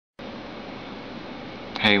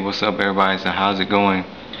Hey, what's up everybody? So how's it going?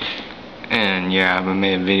 And yeah, I haven't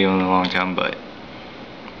made a video in a long time, but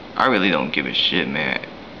I really don't give a shit, man.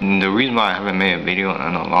 And the reason why I haven't made a video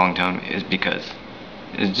in a long time is because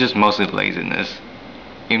it's just mostly laziness.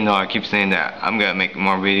 Even though I keep saying that I'm gonna make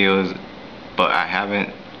more videos, but I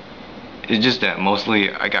haven't. It's just that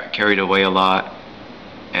mostly I got carried away a lot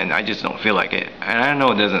and I just don't feel like it. And I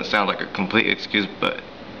know it doesn't sound like a complete excuse, but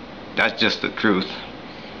that's just the truth.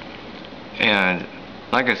 And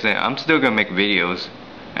like I said, I'm still gonna make videos,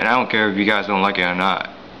 and I don't care if you guys don't like it or not,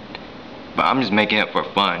 but I'm just making it for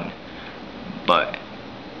fun. But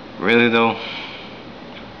really though,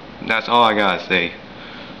 that's all I gotta say.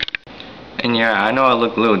 And yeah, I know I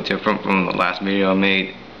look a little different from the last video I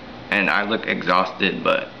made, and I look exhausted,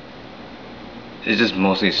 but it's just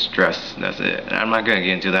mostly stress, that's it. And I'm not gonna get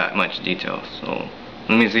into that much detail, so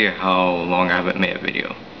let me see how long I haven't made a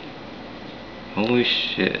video. Holy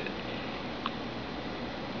shit.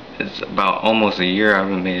 It's about almost a year I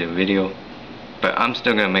haven't made a video, but I'm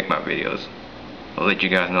still gonna make my videos. I'll let you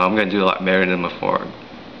guys know I'm gonna do a lot better than before.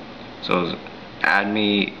 So add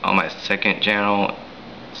me on my second channel,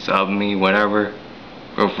 sub me, whatever,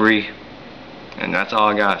 for free. And that's all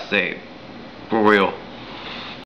I gotta say. For real.